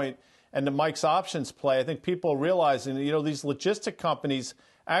Dan's point and to Mike's options play, I think people are realizing, you know, these logistic companies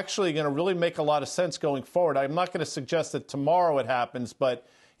actually going to really make a lot of sense going forward. I'm not going to suggest that tomorrow it happens, but,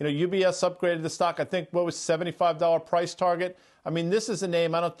 you know, UBS upgraded the stock. I think, what was $75 price target? I mean, this is a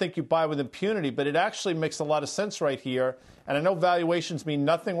name I don't think you buy with impunity, but it actually makes a lot of sense right here. And I know valuations mean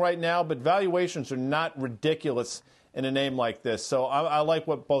nothing right now, but valuations are not ridiculous in a name like this. So I like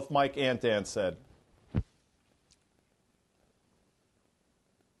what both Mike and Dan said.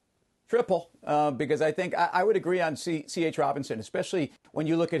 Triple, because I think I would agree on C.H. Robinson, especially when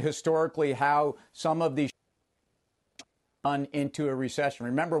you look at historically how some of these run into a recession.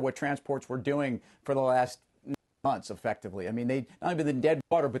 Remember what transports were doing for the last months, effectively. I mean, they not only been in dead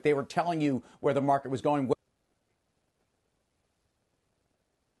water, but they were telling you where the market was going.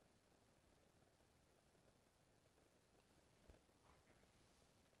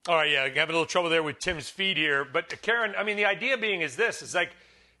 All right, yeah, having a little trouble there with Tim's feed here. But, Karen, I mean, the idea being is this. It's like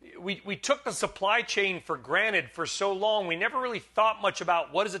we took the supply chain for granted for so long. We never really thought much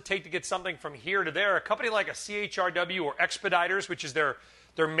about what does it take to get something from here to there. A company like a CHRW or Expeditors, which is their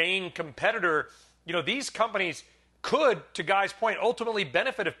main competitor, you know, these companies could, to Guy's point, ultimately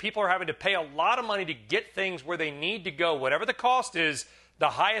benefit if people are having to pay a lot of money to get things where they need to go. Whatever the cost is, the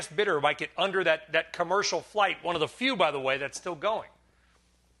highest bidder might get under that commercial flight, one of the few, by the way, that's still going.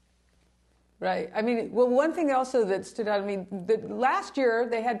 Right. I mean, well, one thing also that stood out, I mean, last year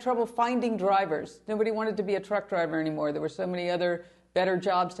they had trouble finding drivers. Nobody wanted to be a truck driver anymore. There were so many other better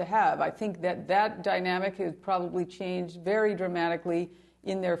jobs to have. I think that dynamic has probably changed very dramatically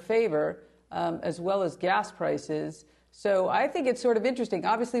in their favor, as well as gas prices. So I think it's sort of interesting.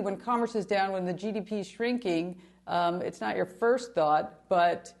 Obviously, when commerce is down, when the GDP is shrinking, it's not your first thought,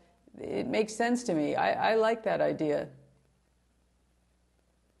 but it makes sense to me. I like that idea.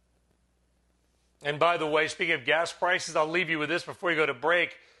 And by the way, speaking of gas prices, I'll leave you with this before you go to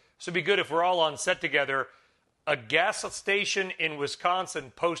break. So it'd be good if we're all on set together. A gas station in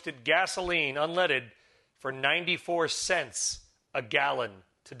Wisconsin posted gasoline, unleaded, for 94 cents a gallon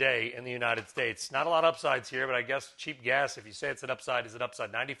today in the United States. Not a lot of upsides here, but I guess cheap gas, if you say it's an upside, is an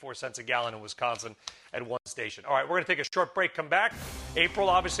upside. 94 cents a gallon in Wisconsin at one station. All right, we're going to take a short break, come back. April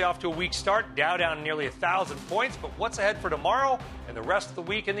obviously off to a weak start. Dow down nearly 1,000 points. But what's ahead for tomorrow and the rest of the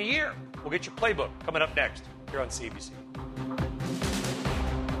week and the year? We'll get your playbook coming up next here on CNBC.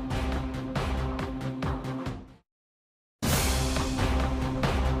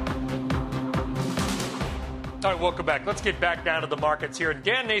 All right, welcome back. Let's get back down to the markets here. And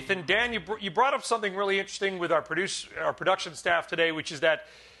Dan, you brought up something really interesting with our production staff today, which is that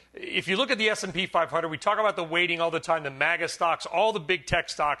if you look at the S&P 500, we talk about the weighting all the time, the MAGA stocks, all the big tech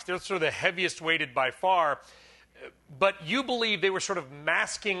stocks. They're sort of the heaviest weighted by far. But you believe they were sort of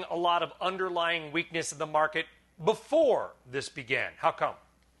masking a lot of underlying weakness in the market before this began. How come?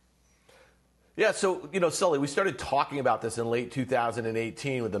 Yeah, so, Sully, we started talking about this in late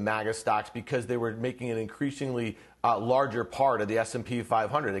 2018 with the MAGA stocks because they were making an increasingly larger part of the S&P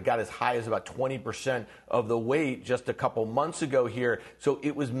 500. It got as high as about 20% of the weight just a couple months ago here. So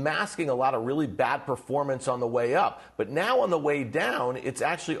it was masking a lot of really bad performance on the way up. But now on the way down, it's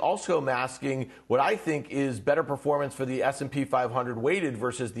actually also masking what I think is better performance for the S&P 500 weighted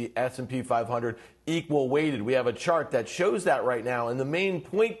versus the S&P 500 equal weighted. We have a chart that shows that right now. And the main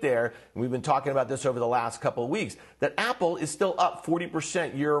point there, and we've been talking about this over the last couple of weeks, that Apple is still up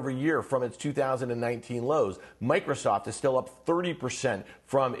 40% year over year from its 2019 lows. Microsoft is still up 30%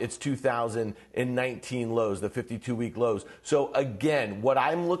 from its 2019 lows, the 52-week lows. So again, what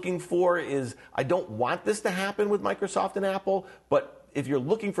I'm looking for is, I don't want this to happen with Microsoft and Apple, but if you're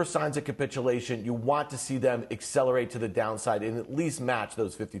looking for signs of capitulation, you want to see them accelerate to the downside and at least match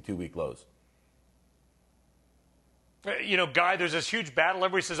those 52-week lows. Guy, there's this huge battle.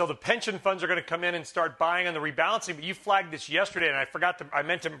 Everybody says, the pension funds are going to come in and start buying on the rebalancing. But you flagged this yesterday, and I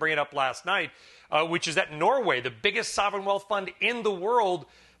meant to bring it up last night, which is that Norway, the biggest sovereign wealth fund in the world,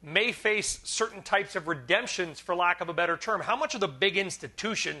 may face certain types of redemptions, for lack of a better term. How much are the big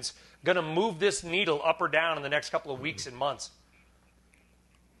institutions going to move this needle up or down in the next couple of weeks and months?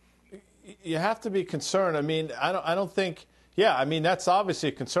 You have to be concerned. I mean, I don't think... Yeah, I mean, that's obviously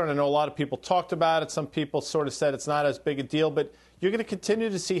a concern. I know a lot of people talked about it. Some people sort of said it's not as big a deal. But you're going to continue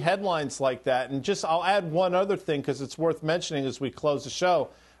to see headlines like that. And I'll add one other thing because it's worth mentioning as we close the show.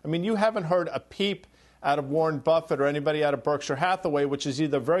 I mean, you haven't heard a peep out of Warren Buffett or anybody out of Berkshire Hathaway, which is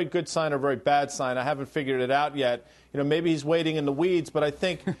either a very good sign or a very bad sign. I haven't figured it out yet. Maybe he's waiting in the weeds. But I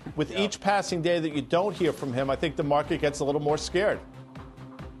think with each passing day that you don't hear from him, I think the market gets a little more scared.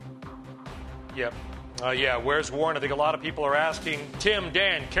 Yep. Where's Warren? I think a lot of people are asking. Tim,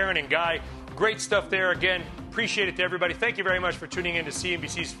 Dan, Karen, and Guy, great stuff there. Again, appreciate it to everybody. Thank you very much for tuning in to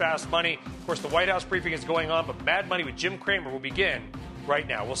CNBC's Fast Money. Of course, the White House briefing is going on, but Mad Money with Jim Cramer will begin right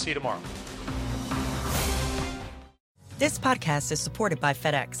now. We'll see you tomorrow. This podcast is supported by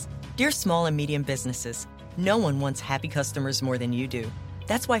FedEx. Dear small and medium businesses, no one wants happy customers more than you do.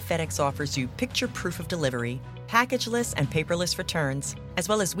 That's why FedEx offers you picture proof of delivery, packageless and paperless returns, as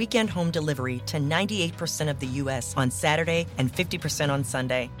well as weekend home delivery to 98% of the U.S. on Saturday and 50% on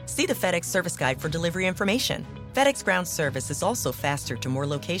Sunday. See the FedEx service guide for delivery information. FedEx Ground service is also faster to more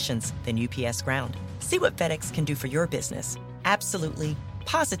locations than UPS Ground. See what FedEx can do for your business. Absolutely,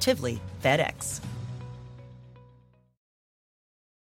 positively FedEx.